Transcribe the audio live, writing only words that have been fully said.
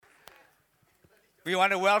We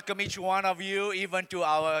want to welcome each one of you even to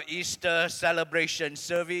our Easter celebration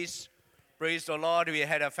service. Praise the Lord. We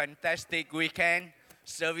had a fantastic weekend.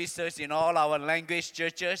 Services in all our language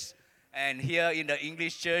churches. And here in the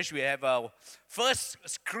English church, we have a first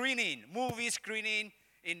screening, movie screening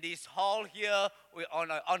in this hall here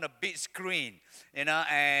on a big screen.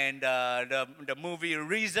 And the movie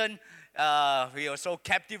Reason, we are so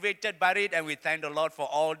captivated by it, and we thank the Lord for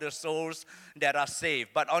all the souls that are saved.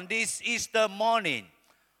 But on this Easter morning,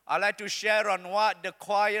 I'd like to share on what the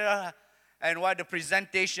choir and what the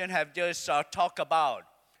presentation have just talked about.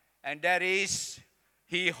 And that is,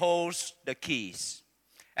 He holds the keys.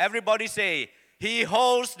 Everybody say, He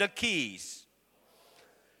holds the keys.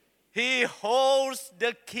 He holds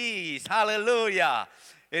the keys. Hallelujah.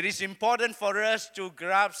 It is important for us to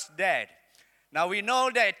grasp that. Now we know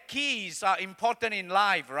that keys are important in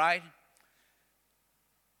life, right?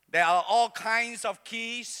 There are all kinds of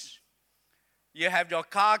keys. You have your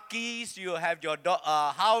car keys, you have your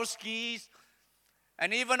house keys,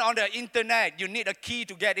 and even on the internet, you need a key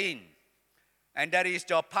to get in. And that is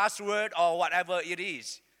your password or whatever it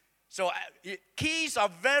is. So keys are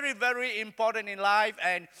very, very important in life,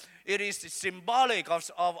 and it is symbolic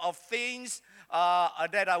of things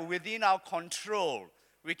that are within our control.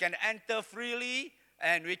 We can enter freely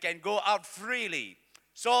and we can go out freely.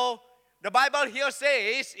 So the Bible here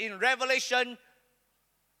says in Revelation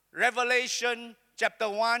chapter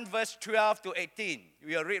 1 verse 12 to 18.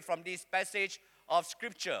 We will read from this passage of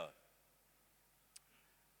Scripture.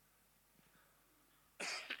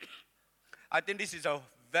 I think this is a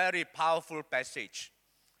very powerful passage.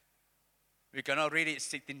 We cannot read it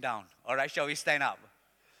sitting down. All right, shall we stand up?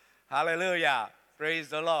 Hallelujah. Praise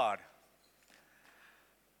the Lord.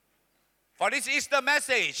 For this Easter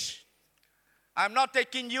message, I'm not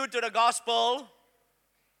taking you to the gospel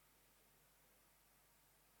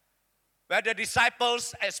where the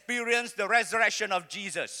disciples experienced the resurrection of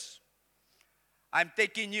Jesus. I'm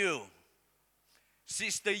taking you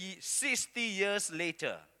 60 years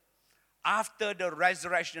later, after the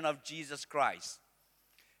resurrection of Jesus Christ.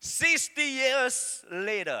 60 years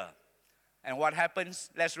later. And what happens?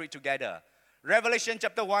 Let's read together. Revelation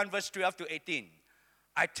chapter 1 verse 12 to 18.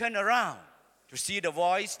 I turned around to see the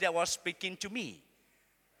voice that was speaking to me.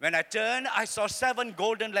 When I turned, I saw 7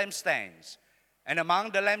 golden lampstands. And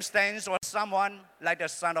among the lampstands was someone like the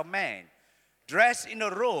Son of Man, dressed in a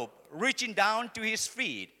robe, reaching down to his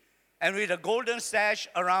feet, and with a golden sash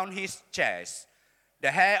around his chest.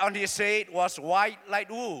 The hair on his head was white like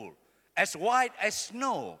wool, as white as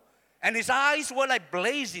snow, and his eyes were like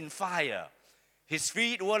blazing fire. His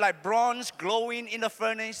feet were like bronze glowing in a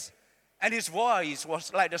furnace, and his voice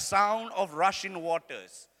was like the sound of rushing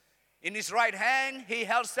waters. In his right hand he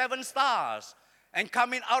held 7 stars, and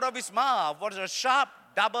coming out of his mouth was a sharp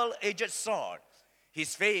double-edged sword.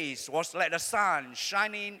 His face was like the sun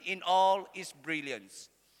shining in all its brilliance.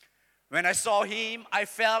 When I saw him, I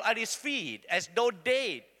fell at his feet as though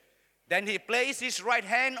dead. Then he placed his right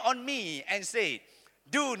hand on me and said,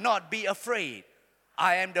 do not be afraid.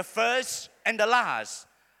 I am the first and the last.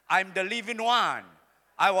 I am the living one.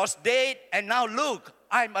 I was dead, and now look,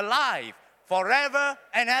 I am alive forever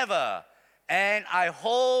and ever. And I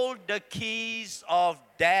hold the keys of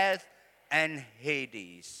death and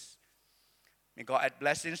Hades. May God add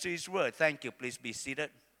blessings to His word. Thank you. Please be seated.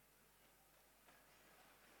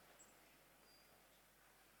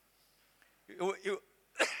 It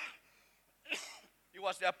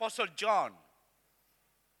was the Apostle John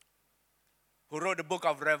who wrote the book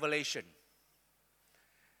of Revelation.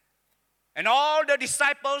 And all the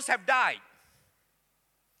disciples have died.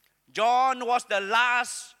 John was the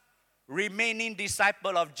last remaining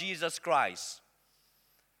disciple of Jesus Christ.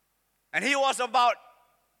 And he was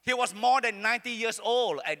more than 90 years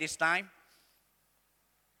old at this time.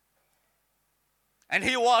 And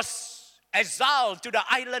he was exiled to the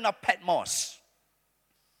island of Patmos.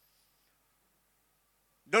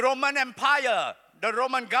 The Roman Empire, the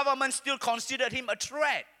Roman government still considered him a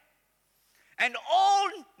threat. And all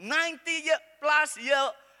 90-plus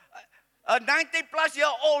year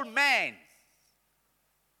old man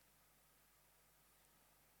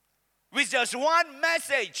with just one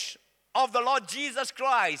message of the Lord Jesus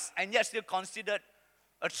Christ, and yet still considered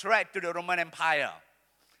a threat to the Roman Empire.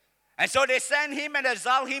 And so they sent him and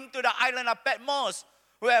exiled him to the island of Patmos,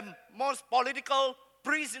 where most political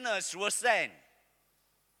prisoners were sent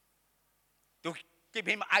to keep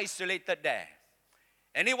him isolated there.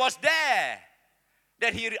 And it was there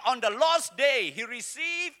that on the last day, he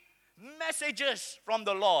received messages from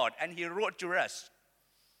the Lord, and he wrote to us.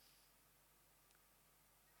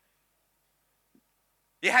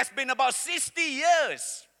 It has been about 60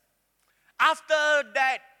 years after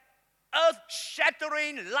that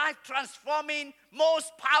earth-shattering, life-transforming,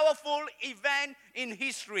 most powerful event in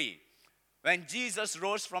history, when Jesus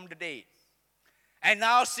rose from the dead. And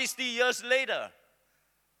now 60 years later,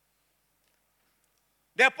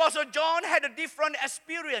 the Apostle John had a different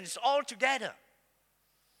experience altogether.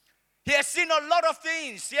 He has seen a lot of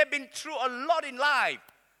things. He had been through a lot in life.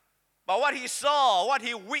 But what he saw, what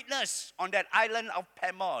he witnessed on that island of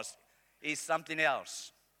Patmos is something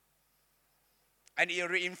else. And it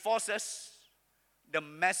reinforces the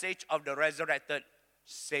message of the resurrected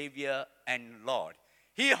Savior and Lord.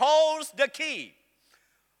 He holds the key.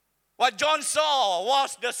 What John saw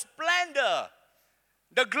was the splendor,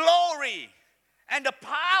 the glory, and the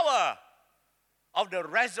power of the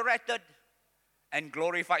resurrected and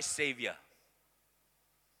glorified Savior.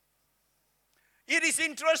 It is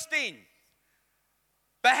interesting.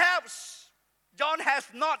 Perhaps John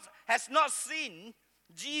has not seen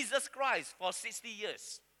Jesus Christ for 60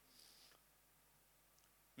 years.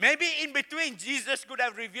 Maybe in between, Jesus could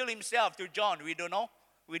have revealed himself to John. We don't know.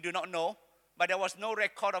 We do not know. But there was no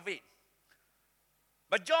record of it.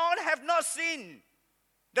 But John have not seen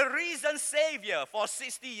the risen Savior for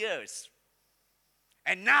 60 years.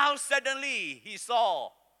 And now suddenly he saw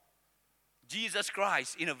Jesus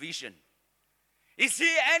Christ in a vision. Is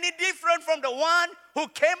he any different from the one who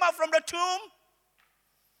came up from the tomb?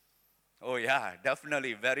 Oh yeah,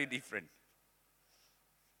 definitely very different.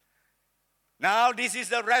 Now this is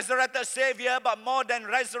the resurrected Savior, but more than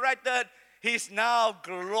resurrected, he's now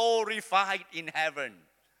glorified in heaven.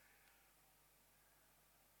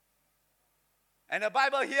 And the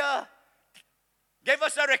Bible here gave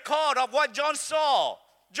us a record of what John saw.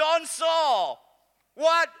 John saw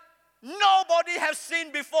what nobody has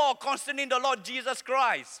seen before concerning the Lord Jesus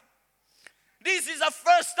Christ. This is the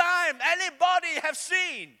first time anybody has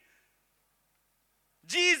seen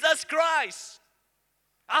Jesus Christ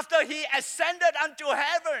after he ascended unto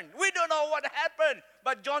heaven. We don't know what happened,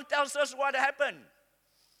 but John tells us what happened.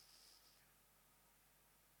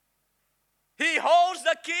 He holds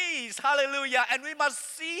the keys, hallelujah, and we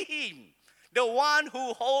must see him, the one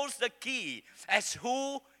who holds the key, as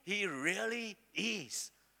who he really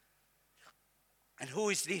is. And who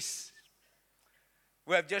is this?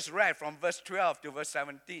 We have just read from verse 12 to verse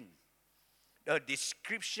 17, the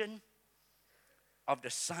description of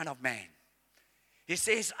the Son of Man. He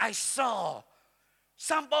says, I saw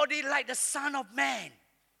somebody like the Son of Man.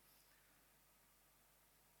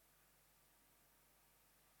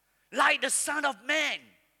 Like the Son of Man.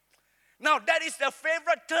 Now that is the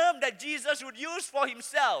favorite term that Jesus would use for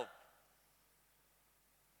himself.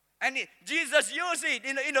 And Jesus used it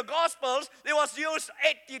in the Gospels. It was used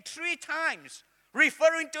 83 times,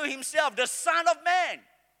 referring to himself, the Son of Man.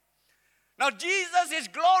 Now Jesus is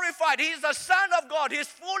glorified. He is the Son of God. He is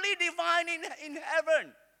fully divine in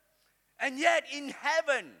heaven. And yet in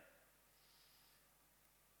heaven,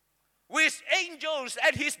 with angels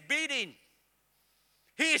at his bidding,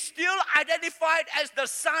 he is still identified as the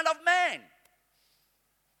Son of Man.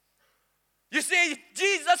 You see,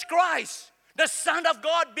 Jesus Christ, the Son of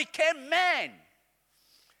God, became man.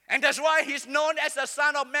 And that's why he's known as the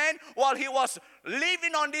Son of Man while he was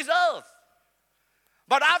living on this earth.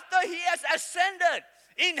 But after he has ascended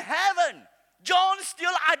in heaven, John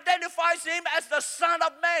still identifies him as the Son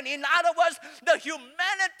of Man. In other words, the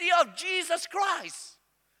humanity of Jesus Christ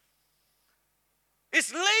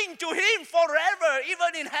is linked to him forever,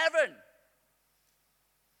 even in heaven.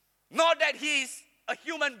 Not that he's a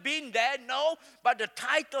human being there, no, but the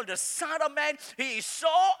title, the Son of Man, he is so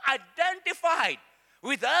identified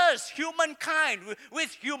with us, humankind,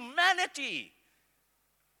 with humanity,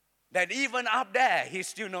 that even up there, he's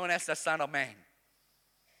still known as the Son of Man.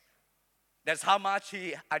 That's how much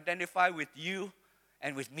he identified with you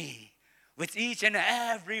and with me, with each and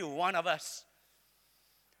every one of us.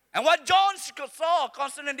 And what John saw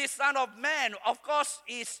concerning this Son of Man, of course,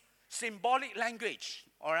 is symbolic language,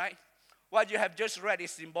 all right? What you have just read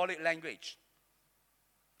is symbolic language.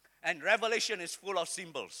 And Revelation is full of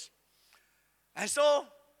symbols. And so,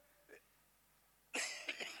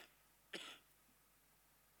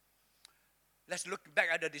 let's look back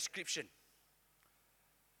at the description.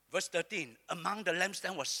 Verse 13, among the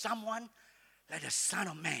lampstands was someone like the Son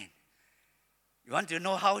of Man. You want to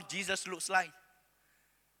know how Jesus looks like?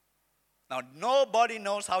 Now, nobody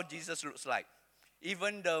knows how Jesus looks like.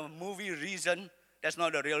 Even the movie Reason, that's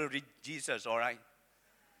not the real Jesus, all right?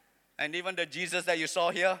 And even the Jesus that you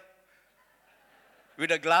saw here,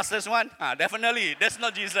 with the glasses one, definitely, that's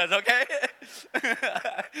not Jesus, okay?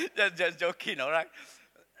 just joking, all right?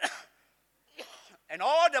 And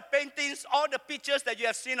all the paintings, all the pictures that you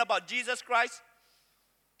have seen about Jesus Christ,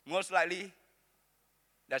 most likely,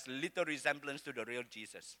 That's little resemblance to the real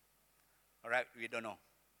Jesus. All right, we don't know.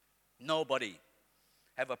 Nobody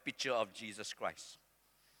have a picture of Jesus Christ.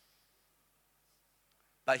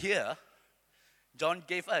 But here, John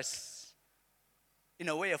gave us, in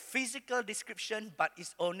a way, a physical description, but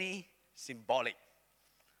it's only symbolic.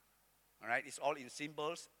 All right, it's all in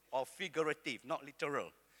symbols or figurative, not literal.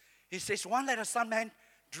 He says, one like a son man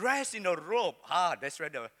dressed in a robe. That's where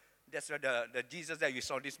the Jesus that you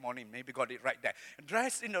saw this morning, maybe got it right there.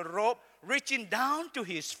 Dressed in a robe, reaching down to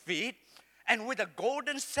his feet, and with a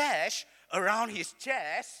golden sash around his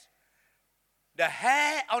chest. The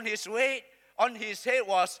hair on his head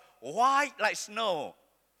was white like snow,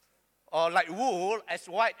 or like wool, as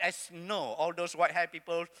white as snow. All those white hair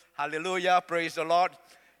people, hallelujah, praise the Lord.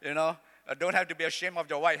 You know, don't have to be ashamed of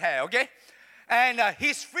your white hair, okay? And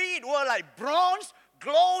his feet were like bronze,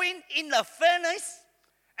 glowing in the furnace.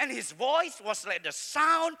 And his voice was like the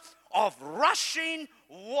sound of rushing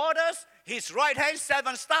waters. His right hand,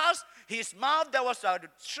 7 stars. His mouth, there was a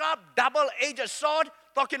sharp, double-edged sword,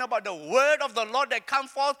 talking about the word of the Lord that come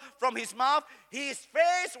forth from his mouth. His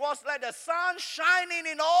face was like the sun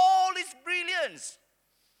shining in all its brilliance.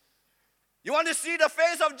 You want to see the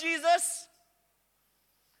face of Jesus?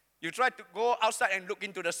 You try to go outside and look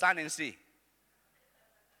into the sun and see.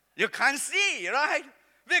 You can't see, right?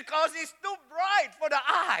 Because it's too bright for the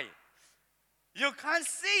eye. You can't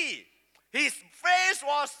see. His face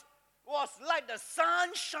was like the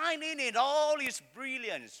sun shining in all its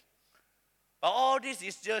brilliance. But all this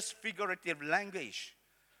is just figurative language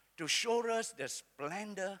to show us the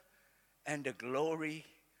splendor and the glory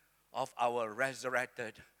of our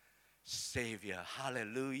resurrected Savior.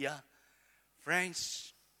 Hallelujah.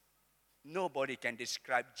 Friends, nobody can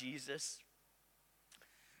describe Jesus.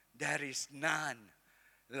 There is none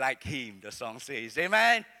like him, the song says.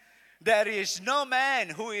 Amen. There is no man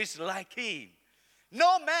who is like him.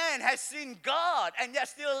 No man has seen God and yet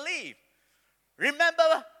still live.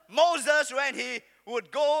 Remember Moses when he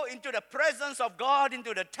would go into the presence of God,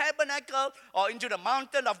 into the tabernacle or into the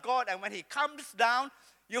mountain of God, and when he comes down,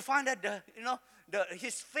 you find that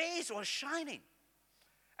his face was shining.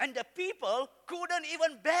 And the people couldn't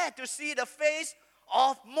even bear to see the face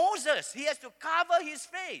of Moses. He has to cover his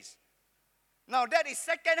face. Now that is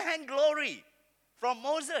second-hand glory from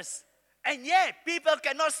Moses. And yet people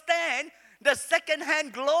cannot stand the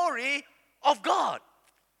second-hand glory of God.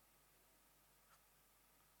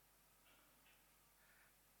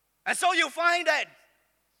 And so you find that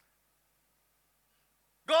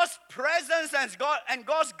God's presence and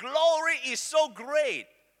God's glory is so great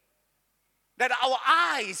that our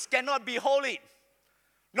eyes cannot behold it.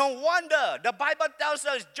 No wonder the Bible tells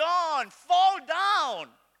us John fall down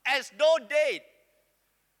as though dead.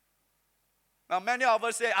 Now many of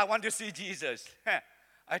us say, I want to see Jesus.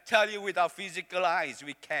 I tell you, with our physical eyes,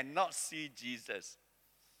 we cannot see Jesus.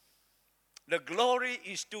 The glory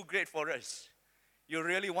is too great for us. You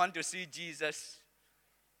really want to see Jesus?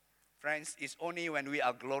 Friends, it's only when we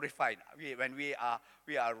are glorified, when we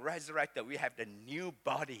are resurrected, we have the new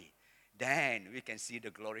body, then we can see the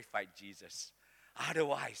glorified Jesus.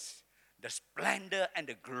 Otherwise, the splendor and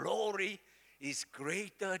the glory is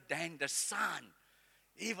greater than the sun.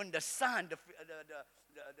 Even the sun, the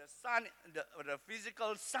sun, the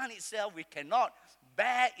physical sun itself, we cannot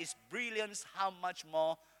bear its brilliance. How much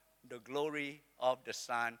more the glory of the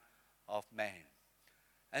Son of Man?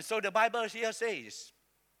 And so the Bible here says,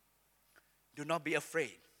 do not be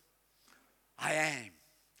afraid. I am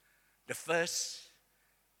the first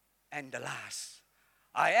and the last.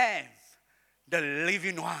 I am the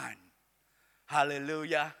living one.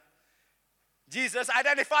 Hallelujah. Jesus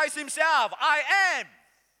identifies himself. I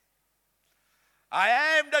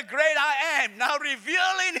am the great I am, now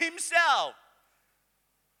revealing himself.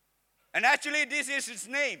 And actually this is his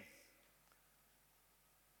name.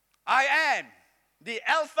 I am the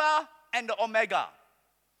Alpha and the Omega.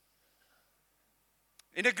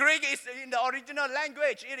 In the Greek, in the original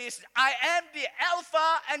language, it is I am the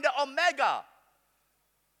Alpha and the Omega.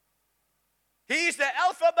 He is the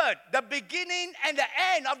alphabet, the beginning and the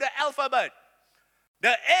end of the alphabet.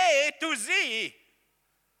 The A to Z.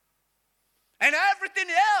 And everything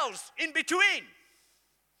else in between.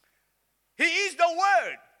 He is the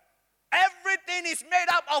Word. Everything is made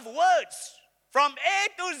up of words. From A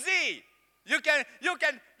to Z. You can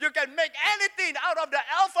make anything out of the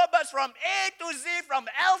alphabets from A to Z, from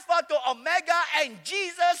Alpha to Omega, and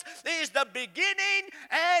Jesus is the beginning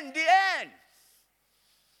and the end.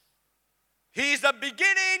 He is the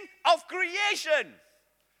beginning of creation.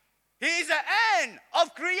 He is the end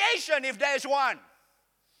of creation if there is one.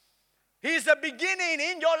 He is the beginning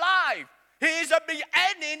in your life. He is the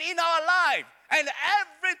beginning in our life and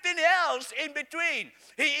everything else in between.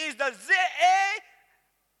 He is the A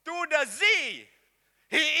to the Z.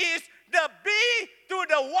 He is the B to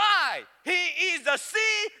the Y. He is the C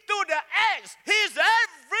to the X. He's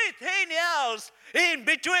everything else in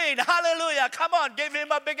between. Hallelujah. Come on, give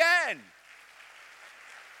him a big hand.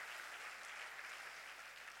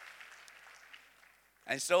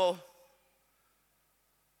 And so,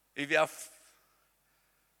 if you are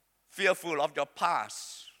fearful of your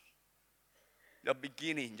past, your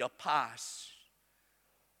beginning, your past,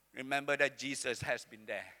 remember that Jesus has been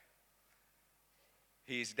there.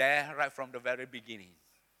 He is there right from the very beginning.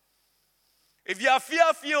 If you are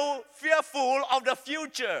fearful of the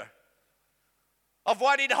future, of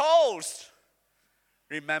what it holds,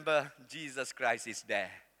 remember Jesus Christ is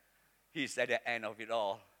there. He's at the end of it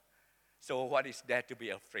all. So what is there to be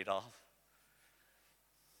afraid of?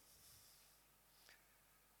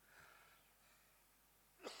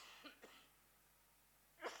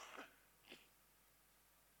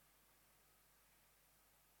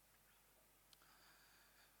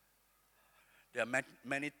 There are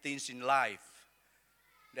many things in life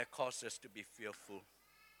that cause us to be fearful.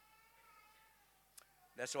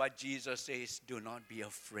 That's why Jesus says, do not be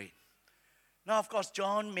afraid. Now, of course,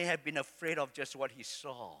 John may have been afraid of just what he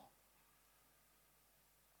saw.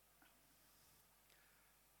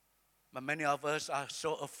 But many of us are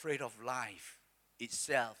so afraid of life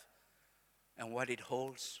itself and what it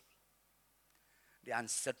holds, the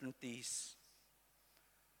uncertainties,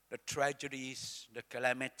 the tragedies, the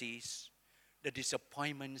calamities, the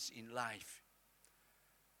disappointments in life.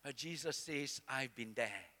 But Jesus says, I've been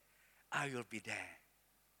there. I will be there.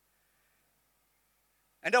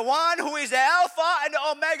 And the one who is the Alpha and the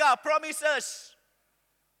Omega promises,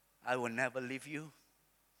 I will never leave you.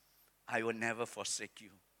 I will never forsake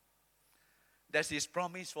you. That's his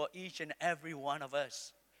promise for each and every one of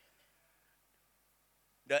us.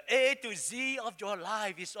 The A to Z of your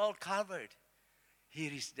life is all covered. He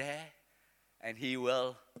is there and he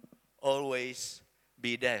will always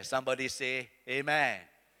be there. Somebody say, amen.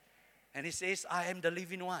 And he says, I am the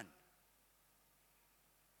living one.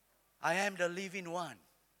 I am the living one.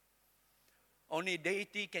 Only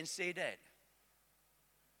deity can say that.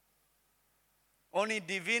 Only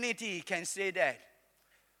divinity can say that.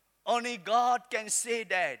 Only God can say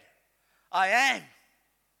that. I am.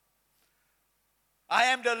 I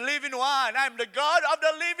am the living one. I am the God of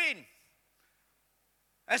the living.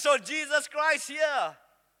 And so Jesus Christ here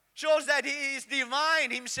shows that he is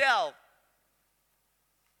divine himself.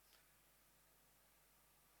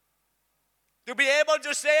 To be able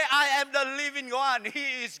to say, I am the living one,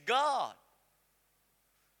 he is God.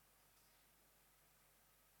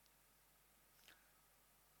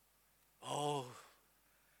 Oh,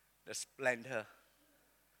 the splendor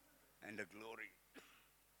and the glory.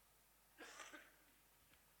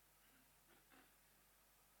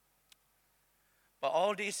 But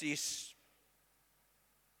all this is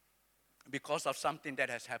because of something that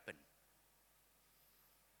has happened.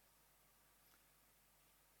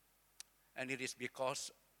 And it is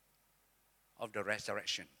because of the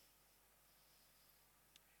resurrection.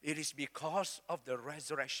 It is because of the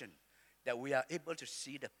resurrection that we are able to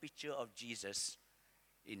see the picture of Jesus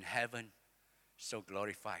in heaven so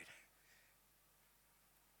glorified.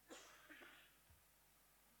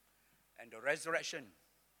 And the resurrection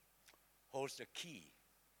holds the key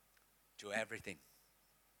to everything.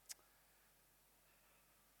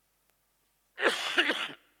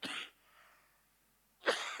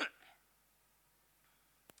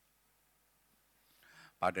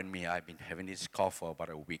 Pardon me, I've been having this cough for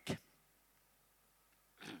about a week.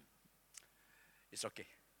 It's okay,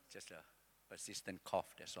 just a persistent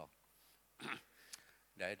cough, that's all.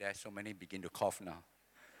 There are so many begin to cough now.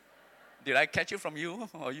 Did I catch it from you,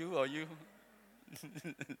 or you?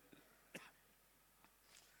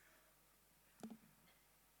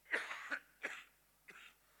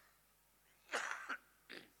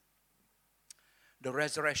 The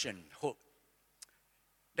resurrection, hope.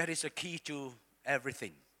 That is a key to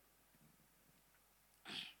everything.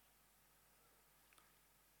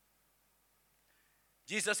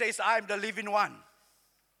 Jesus says, I am the living one.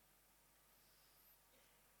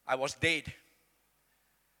 I was dead.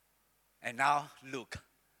 And now look.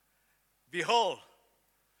 Behold,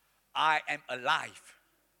 I am alive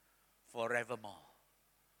forevermore.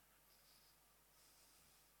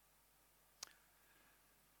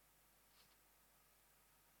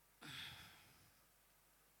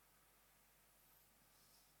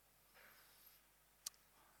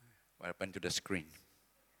 What happened to the screen?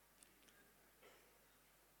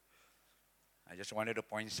 I just wanted to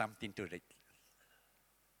point something to it.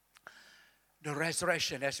 The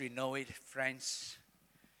resurrection as we know it, friends,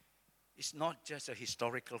 is not just a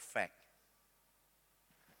historical fact.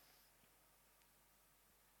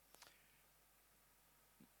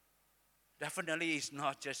 Definitely it's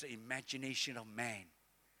not just the imagination of man,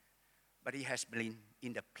 but it has been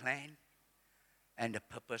in the plan and the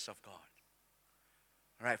purpose of God.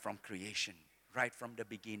 Right from creation, right from the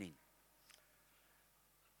beginning.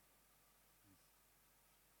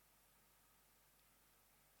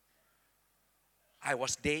 I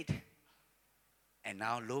was dead, and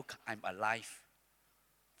now look, I'm alive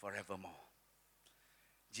forevermore.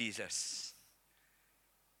 Jesus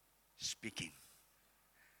speaking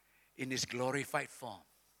in his glorified form.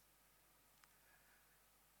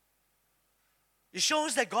 It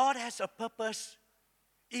shows that God has a purpose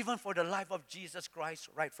even for the life of Jesus Christ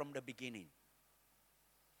right from the beginning.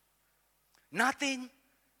 Nothing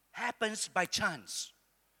happens by chance.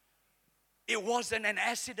 It wasn't an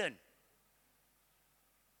accident.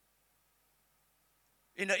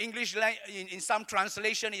 In the English, in some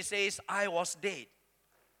translation, it says, I was dead.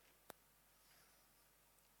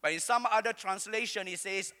 But in some other translation, it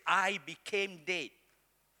says, I became dead.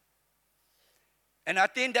 And I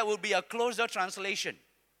think that will be a closer translation.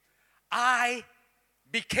 I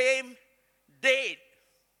became dead.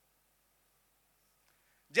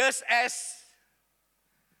 Just as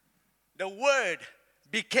the Word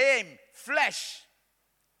became flesh.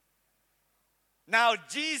 Now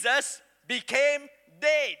Jesus became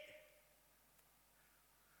dead.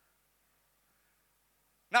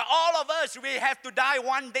 Now all of us, we have to die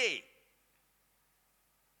one day.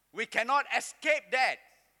 We cannot escape that.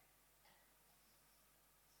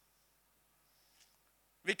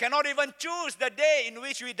 We cannot even choose the day in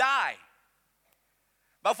which we die.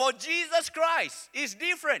 But for Jesus Christ, it's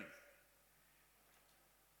different.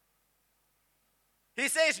 He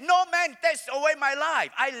says, no man takes away my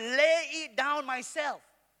life. I lay it down myself.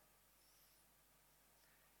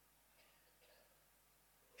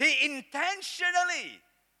 He intentionally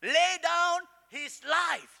laid down his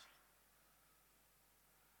life.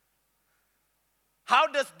 How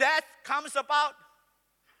does death comes about?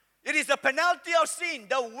 It is the penalty of sin.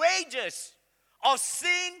 The wages of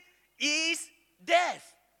sin is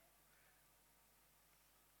death.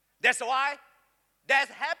 That's why death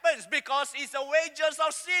happens, because it's the wages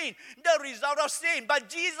of sin, the result of sin. But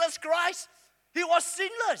Jesus Christ, he was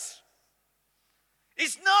sinless.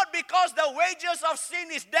 It's not because the wages of sin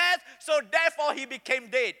is death, so therefore he became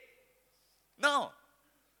dead. No.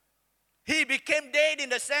 He became dead in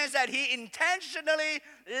the sense that he intentionally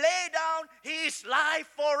laid down his life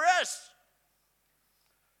for us.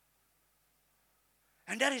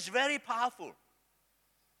 And that is very powerful.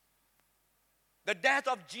 The death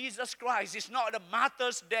of Jesus Christ is not a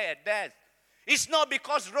martyr's death. It's not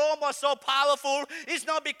because Rome was so powerful. It's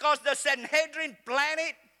not because the Sanhedrin planned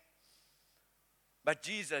it. But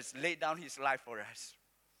Jesus laid down his life for us.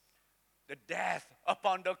 The death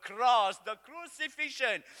upon the cross, the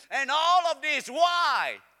crucifixion, and all of this.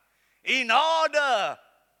 Why? In order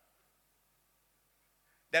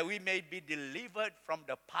that we may be delivered from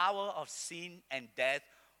the power of sin and death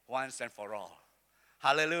once and for all.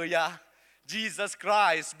 Hallelujah. Jesus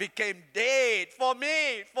Christ became dead for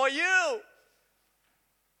me, for you.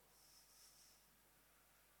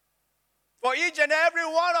 For each and every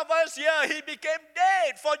one of us here, he became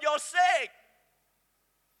dead for your sake.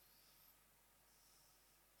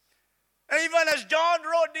 And even as John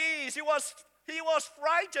wrote this, he was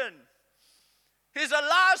frightened. He's the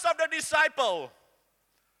last of the disciples.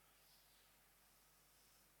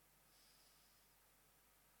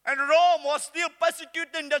 And Rome was still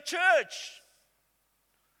persecuting the church.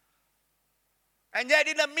 And yet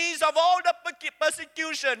in the midst of all the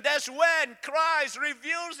persecution, that's when Christ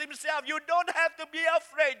reveals himself. You don't have to be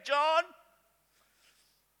afraid, John.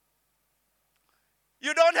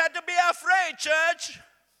 You don't have to be afraid, church.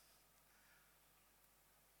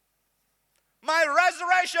 My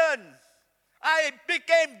resurrection, I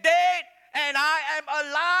became dead and I am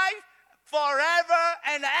alive forever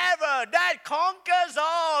and ever. That conquers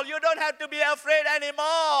all. You don't have to be afraid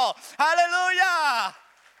anymore. Hallelujah.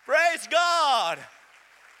 Praise God.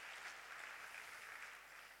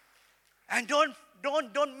 And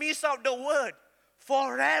don't miss out the word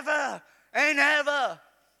forever and ever.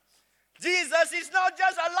 Jesus is not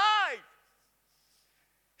just alive.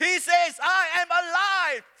 He says, I am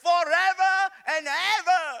alive forever and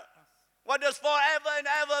ever. What does forever and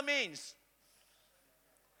ever means?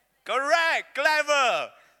 Correct, clever.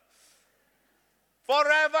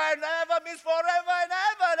 Forever and ever means forever and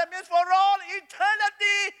ever. That means for all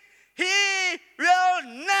eternity, he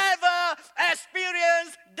will never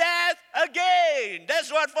experience death again.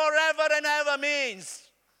 That's what forever and ever means.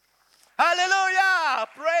 Hallelujah.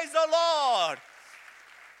 Praise the Lord.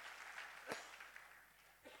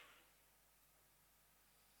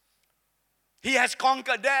 He has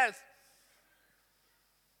conquered death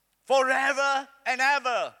forever and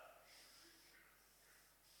ever.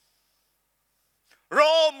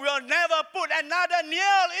 Rome will never put another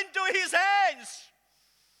nail into his hands.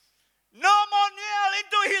 No more nail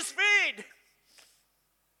into his feet.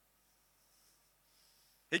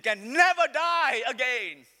 He can never die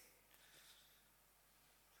again.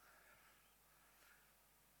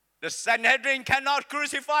 The Sanhedrin cannot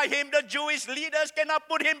crucify him. The Jewish leaders cannot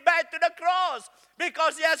put him back to the cross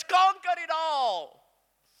because he has conquered it all.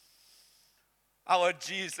 Our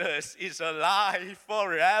Jesus is alive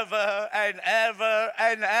forever and ever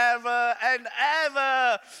and ever and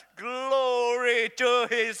ever. Glory to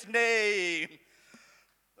his name.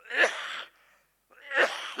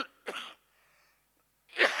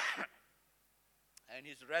 And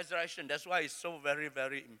his resurrection, that's why it's so very,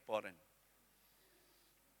 very important.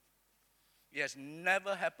 It has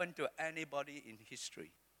never happened to anybody in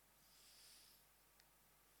history.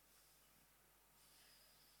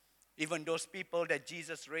 Even those people that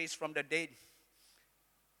Jesus raised from the dead,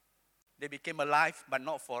 they became alive, but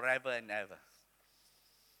not forever and ever.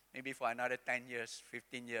 Maybe for another 10 years,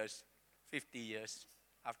 15 years, 50 years.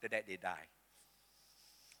 After that, they die.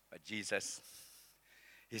 But Jesus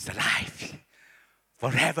is alive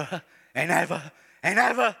forever and ever and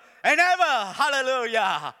ever and ever.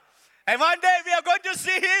 Hallelujah. And one day we are going to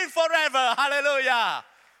see him forever. Hallelujah.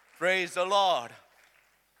 Praise the Lord.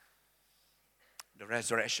 The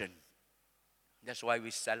resurrection. That's why we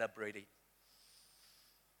celebrate it.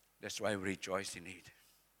 That's why we rejoice in it.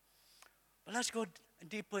 But let's go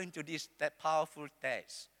deeper into that powerful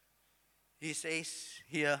text. He says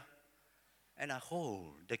here, and I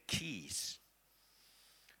hold the keys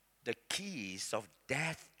of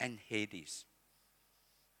death and Hades.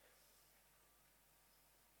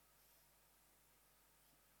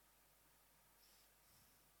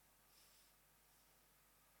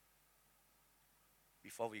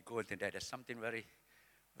 Before we go into that, there's something very,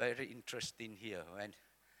 very interesting here. And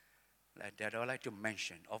that I'd like to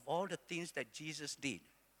mention. Of all the things that Jesus did,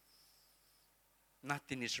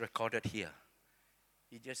 nothing is recorded here.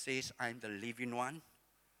 He just says, I'm the living one.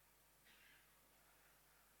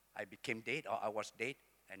 I became dead, or I was dead,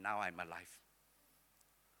 and now I'm alive.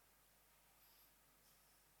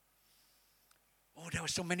 Oh, there were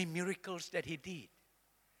so many miracles that he did.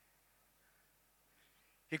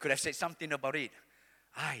 He could have said something about it.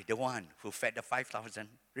 I, the one who fed the 5,000,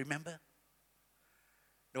 remember?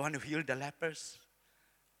 The one who healed the lepers,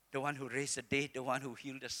 the one who raised the dead, the one who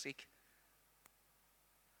healed the sick.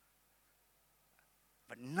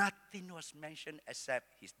 But nothing was mentioned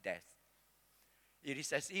except his death. It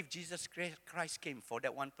is as if Jesus Christ came for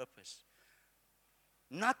that one purpose.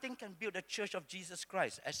 Nothing can build the church of Jesus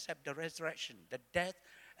Christ except the resurrection, the death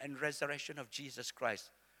and resurrection of Jesus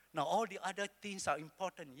Christ. Now, all the other things are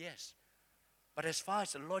important, yes. But as far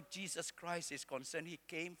as the Lord Jesus Christ is concerned, he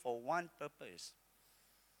came for one purpose,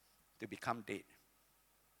 to become dead.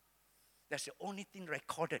 That's the only thing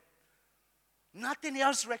recorded. Nothing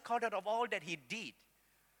else recorded of all that he did.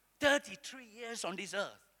 33 years on this earth.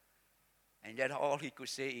 And yet all he could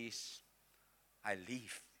say is, I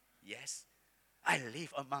live. Yes, I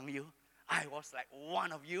live among you. I was like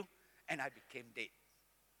one of you, and I became dead.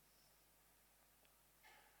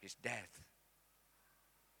 His death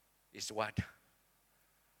is what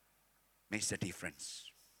makes the difference.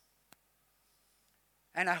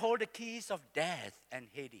 And I hold the keys of death and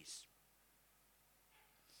Hades.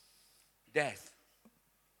 Death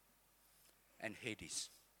and Hades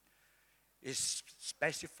is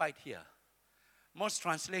specified here. Most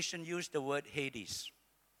translations use the word Hades.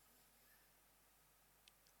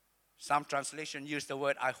 Some translations use the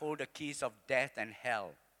word, I hold the keys of death and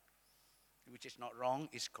hell, which is not wrong,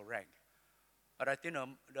 it's correct. But I think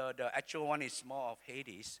the actual one is more of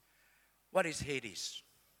Hades. What is Hades?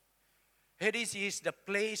 Hades is the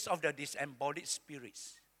place of the disembodied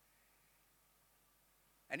spirits.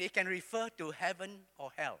 And it can refer to heaven or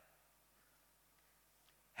hell.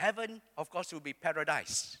 Heaven, of course, will be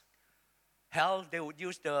paradise. Hell, they would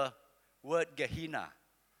use the word Gehenna.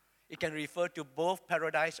 It can refer to both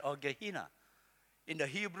paradise or Gehenna. In the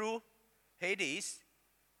Hebrew, Hades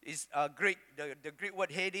is Greek. The Greek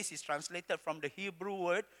word Hades is translated from the Hebrew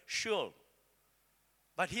word Sheol.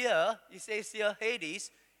 But here, it says here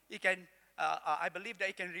Hades, it can, I believe that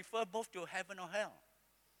it can refer both to heaven or hell.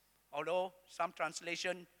 Although some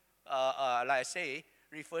translation, like I say,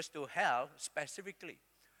 refers to hell specifically.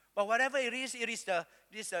 But whatever it is the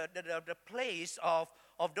place of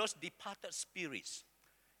those departed spirits.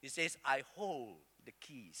 He says, I hold the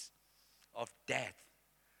keys of death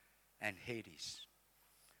and Hades.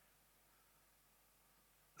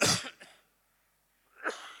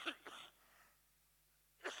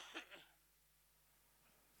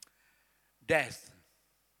 Death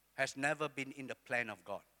has never been in the plan of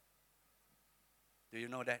God. Do you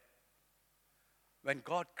know that? When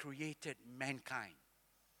God created mankind,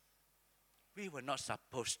 we were not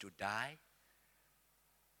supposed to die.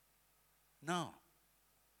 No.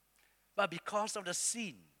 But because of the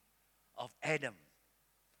sin of Adam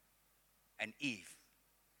and Eve,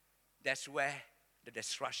 that's where the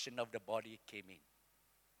destruction of the body came in.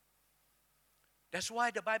 That's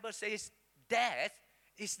why the Bible says death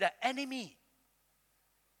is the enemy.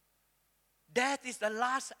 Death is the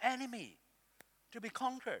last enemy to be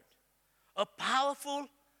conquered. A powerful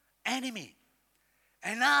enemy.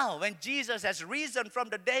 And now, when Jesus has risen from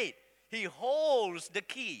the dead, he holds the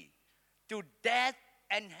key to death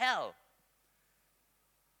and hell.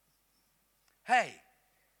 Hey,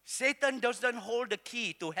 Satan doesn't hold the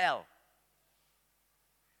key to hell.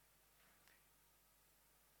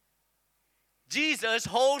 Jesus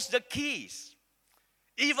holds the keys,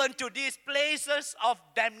 even to these places of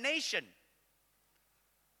damnation.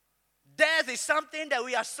 Death is something that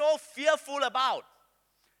we are so fearful about.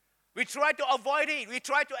 We try to avoid it. We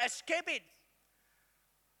try to escape it.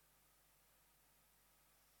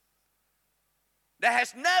 There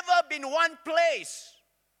has never been one place,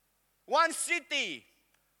 one city,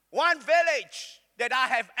 one village that I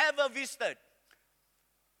have ever visited.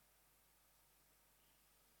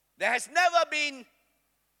 There has never been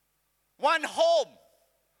one home,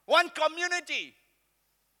 one community,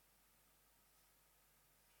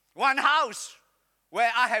 one house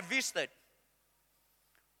where I have visited,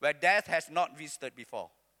 where death has not visited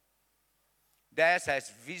before. Death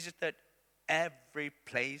has visited every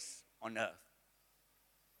place on earth.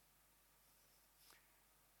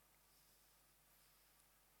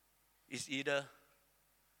 It's either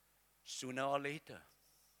sooner or later.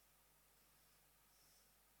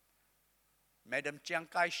 Madam Chiang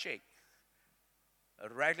Kai-shek, a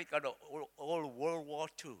relic of the old World War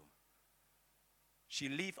II. She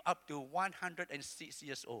lived up to 106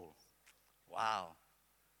 years old. Wow.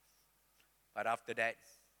 But after that,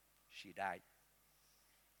 she died.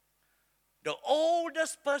 The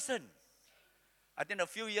oldest person, I think a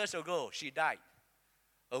few years ago, she died.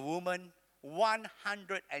 A woman,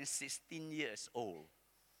 116 years old,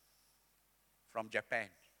 from Japan.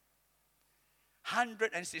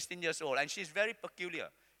 116 years old, and she's very peculiar.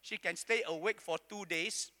 She can stay awake for 2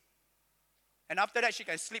 days, and after that, she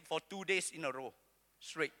can sleep for 2 days in a row,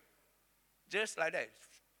 straight. Just like that.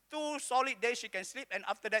 2 solid days she can sleep, and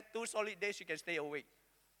after that, 2 solid days she can stay awake.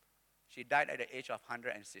 She died at the age of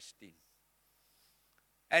 116.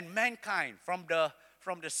 And mankind, from the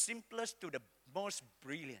simplest to the most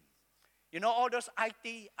brilliant. You know all those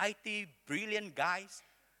IT brilliant guys?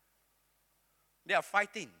 They are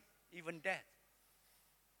fighting, even death.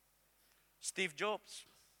 Steve Jobs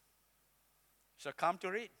succumbed to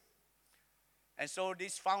it. And so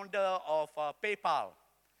this founder of PayPal,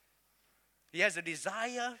 he has a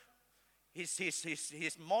desire,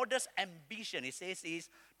 his modest ambition, he says, is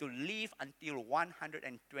to live until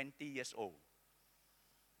 120 years old.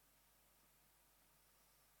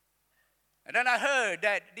 And then I heard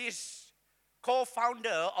that this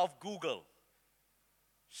co-founder of Google,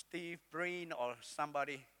 Steve Brin or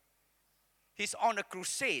somebody, he's on a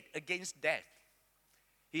crusade against death.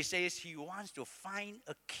 He says he wants to find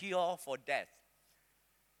a cure for death.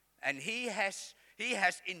 And he has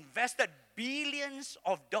invested billions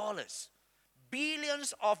of dollars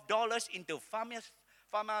into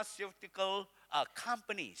pharmaceutical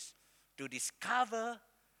companies to discover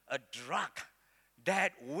a drug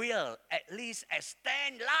that will at least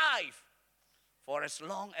extend life for as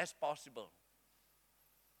long as possible.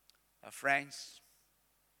 Friends,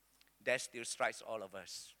 death still strikes all of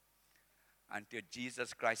us until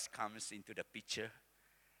Jesus Christ comes into the picture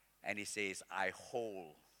and he says, I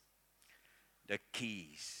hold the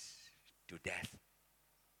keys to death.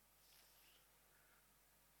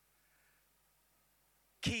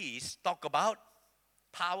 Keys talk about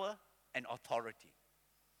power and authority.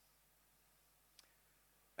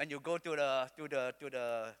 When you go to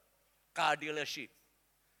the car dealership,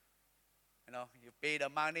 you pay the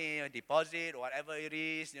money, deposit, whatever it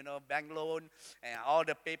is, bank loan, and all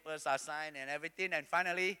the papers are signed and everything, and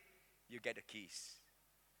finally, you get the keys.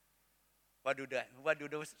 What do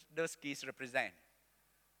those keys represent?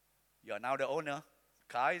 You are now the owner.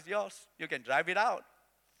 Car is yours. You can drive it out.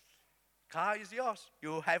 Car is yours.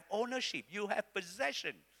 You have ownership. You have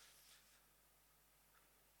possession.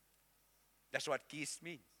 That's what keys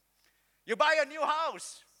mean. You buy a new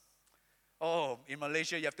house. Oh, in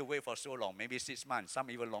Malaysia, you have to wait for so long, maybe 6 months, some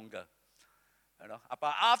even longer. You know,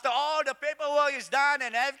 but after all the paperwork is done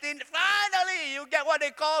and everything, finally you get what they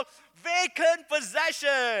call vacant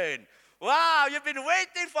possession. Wow, you've been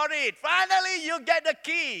waiting for it. Finally, you get the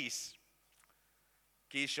keys.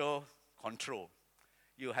 Keys show control.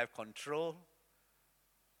 You have control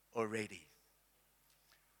already.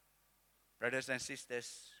 Brothers and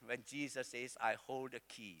sisters, when Jesus says, I hold the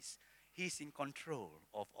keys, He's in control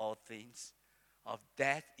of all things, of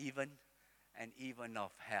death even, and even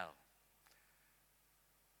of hell.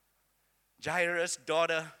 Jairus'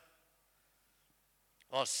 daughter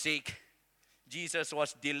was sick. Jesus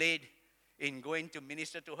was delayed in going to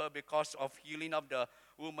minister to her because of healing of the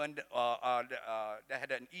woman that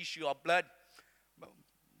had an issue of blood.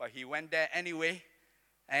 But he went there anyway.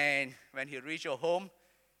 And when he reached her home,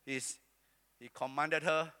 he commanded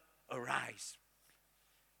her, arise.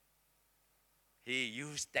 He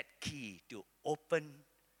used that key to open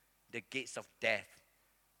the gates of death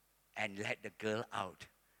and let the girl out.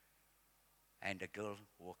 And the girl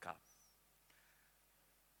woke up.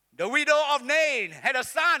 The widow of Nain had a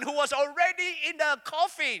son who was already in the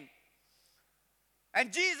coffin.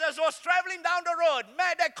 And Jesus was traveling down the road,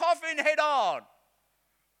 met that coffin head on.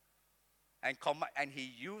 And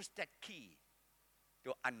he used that key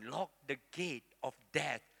to unlock the gate of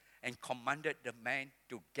death and commanded the man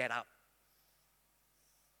to get up.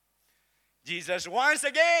 Jesus once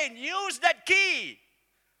again used that key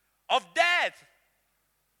of death.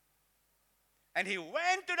 And he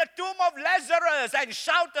went to the tomb of Lazarus and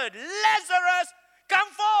shouted, Lazarus, come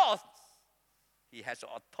forth. He has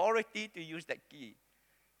authority to use that key.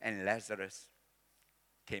 And Lazarus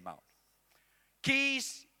came out.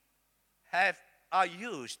 Keys are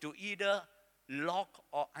used to either lock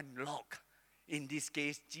or unlock. In this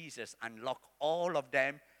case, Jesus unlocked all of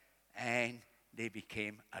them and they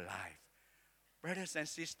became alive. Brothers and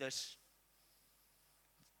sisters,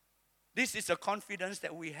 this is a confidence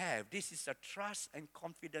that we have. This is a trust and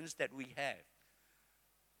confidence that we have.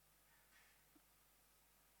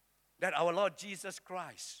 That our Lord Jesus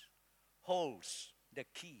Christ holds the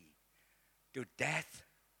key to death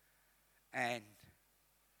and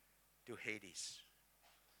to Hades.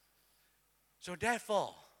 So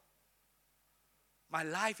therefore, my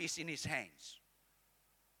life is in His hands.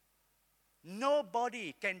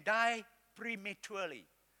 Nobody can die prematurely.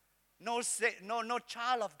 No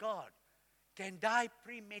child of God can die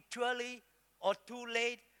prematurely or too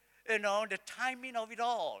late. You know, the timing of it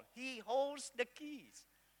all. He holds the keys.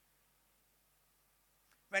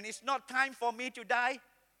 When it's not time for me to die,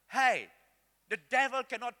 hey, the devil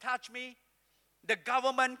cannot touch me. The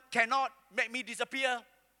government cannot make me disappear.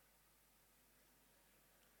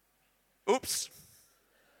 Oops.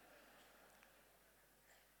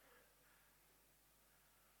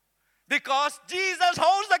 Because Jesus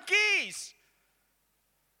holds the keys.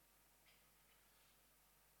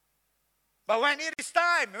 But when it is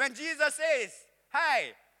time, when Jesus says,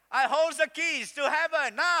 hey, I hold the keys to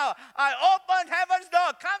heaven. Now I open heaven's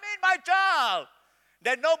door. Come in, my child.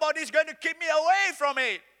 Then nobody's going to keep me away from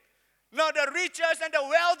it. Not the riches and the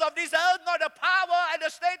wealth of this earth, not the power and the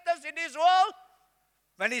status in this world.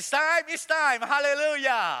 When it's time, it's time.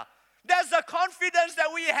 Hallelujah. That's the confidence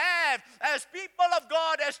that we have as people of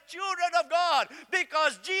God, as children of God,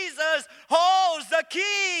 because Jesus holds the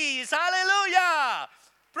keys. Hallelujah.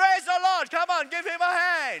 Praise the Lord. Come on, give Him a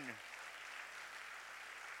hand.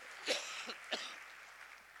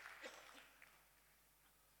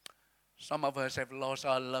 Some of us have lost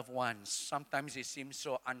our loved ones. Sometimes it seems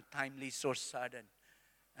so untimely, so sudden.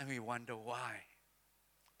 And we wonder why.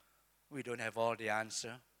 We don't have all the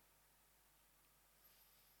answer.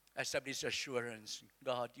 Except this assurance,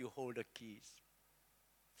 God, you hold the keys.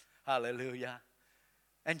 Hallelujah.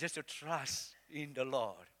 And just to trust in the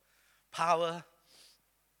Lord. Power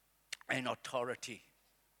and authority.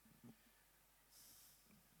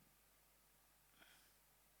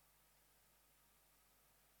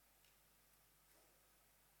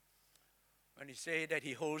 When He say that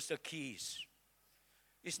He holds the keys,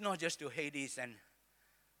 it's not just to Hades and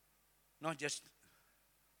not just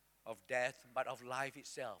of death, but of life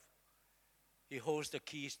itself. He holds the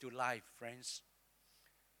keys to life, friends.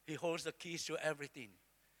 He holds the keys to everything.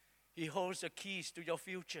 He holds the keys to your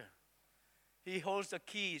future. He holds the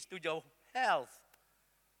keys to your health.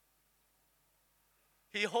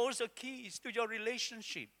 He holds the keys to your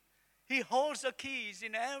relationship. He holds the keys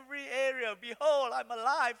in every area. Behold, I'm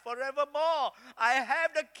alive forevermore. I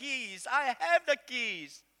have the keys. I have the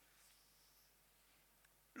keys.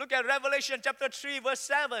 Look at Revelation chapter 3, verse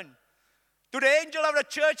 7. To the angel of the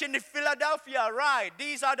church in Philadelphia, write,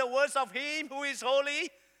 these are the words of him who is holy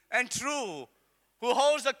and true, who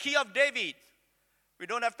holds the key of David. We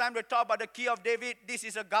don't have time to talk about the key of David. This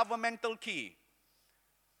is a governmental key.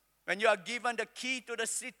 When you are given the key to the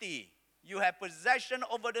city, you have possession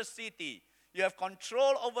over the city. You have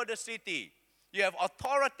control over the city. You have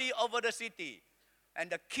authority over the city. And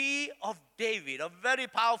the key of David, a very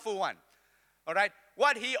powerful one. All right?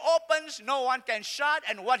 What he opens, no one can shut.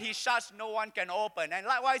 And what he shuts, no one can open. And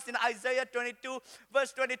likewise in Isaiah 22,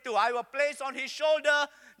 verse 22, I will place on his shoulder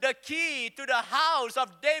the key to the house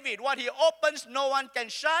of David. What he opens, no one can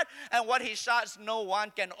shut. And what he shuts, no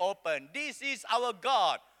one can open. This is our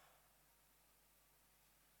God.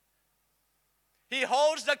 He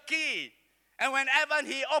holds the key. And whenever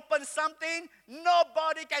he opens something,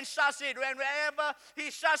 nobody can shut it. Whenever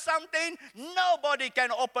he shuts something, nobody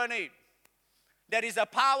can open it. There is a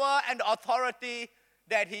power and authority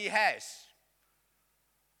that he has.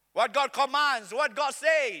 What God commands, what God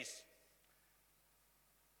says.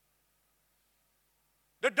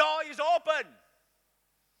 The door is open.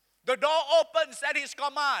 The door opens at his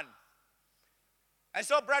command. And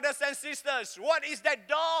so, brothers and sisters, what is that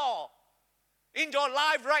door in your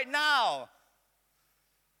life right now?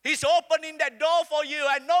 He's opening that door for you,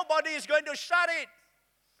 and nobody is going to shut it.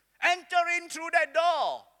 Enter in through that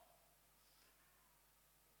door.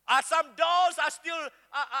 Are some doors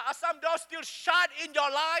still shut in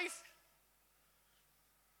your life?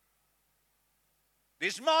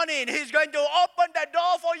 This morning, he's going to open that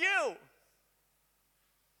door for you.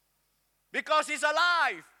 Because he's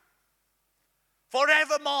alive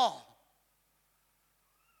forevermore.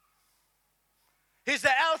 He's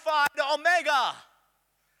the Alpha and the Omega,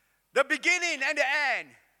 the beginning and the end.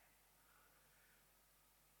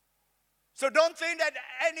 So don't think that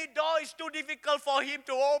any door is too difficult for him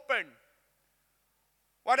to open.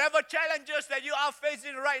 Whatever challenges that you are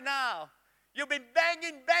facing right now, you've been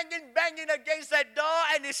banging against that door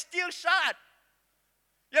and it's still shut.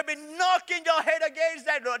 You've been knocking your head against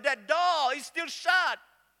that door. That door is still shut.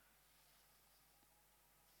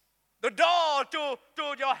 The door to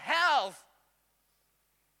your health,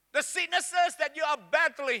 the sicknesses that you are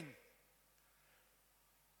battling,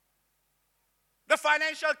 the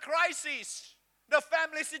financial crisis, the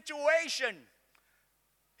family situation.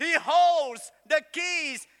 He holds the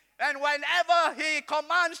keys, and whenever he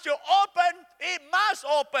commands to open, it must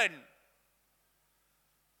open.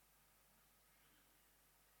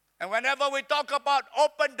 And whenever we talk about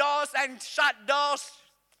open doors and shut doors,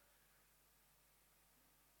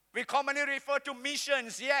 we commonly refer to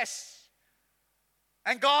missions, yes.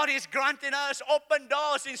 And God is granting us open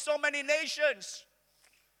doors in so many nations.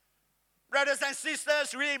 Brothers and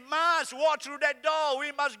sisters, we must walk through that door.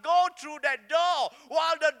 We must go through that door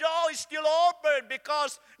while the door is still open,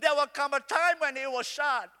 because there will come a time when it will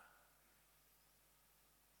shut.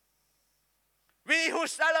 We who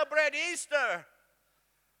celebrate Easter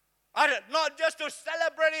are not just to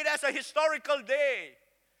celebrate it as a historical day,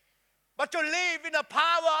 but to live in the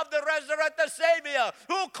power of the resurrected Savior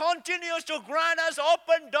who continues to grant us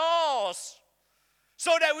open doors so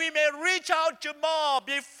that we may reach out to more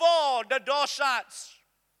before the door shuts.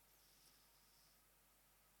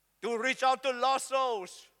 To reach out to lost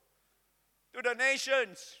souls, to the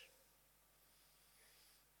nations.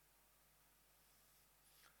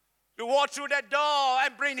 To walk through that door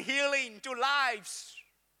and bring healing to lives.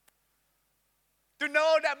 To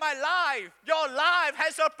know that my life, your life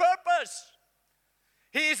has a purpose.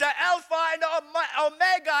 He is the Alpha and the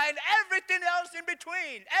Omega and everything else in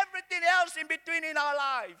between. Everything else in between in our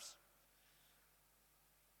lives.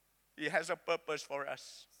 He has a purpose for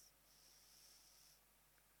us.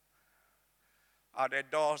 Are there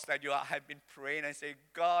doors that you have been praying and say,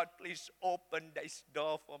 God, please open this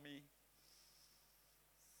door for me?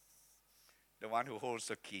 The one who holds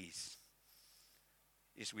the keys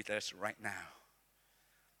is with us right now.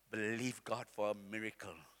 Believe God for a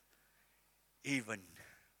miracle, even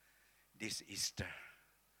this Easter.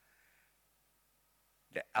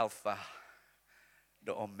 The Alpha,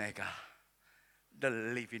 the Omega, the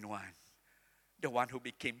living one, the one who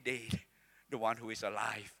became dead, the one who is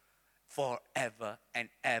alive forever and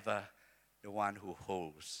ever, the one who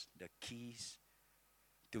holds the keys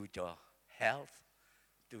to your health,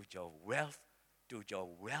 to your wealth, to your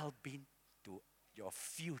well-being, to your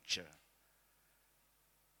future.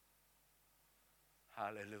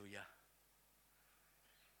 Hallelujah.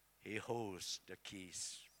 He holds the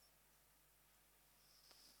keys.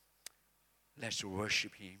 Let's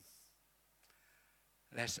worship him.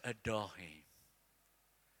 Let's adore him.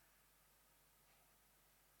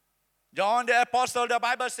 John the Apostle, the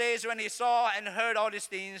Bible says, when he saw and heard all these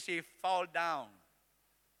things, he fell down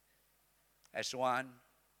as one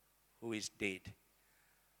who is dead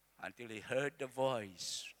until he heard the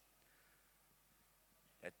voice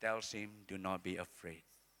that tells him, do not be afraid.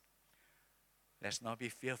 Let's not be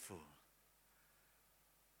fearful,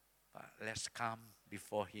 but let's come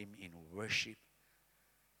before him in worship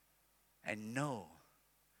and know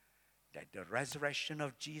that the resurrection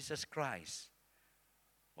of Jesus Christ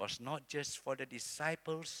was not just for the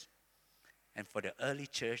disciples and for the early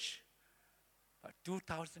church, but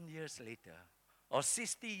 2,000 years later or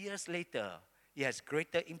 60 years later, it has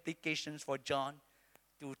greater implications for John.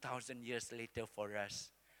 2,000 years later for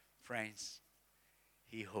us. Friends,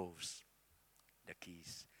 he holds the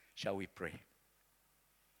keys. Shall we pray?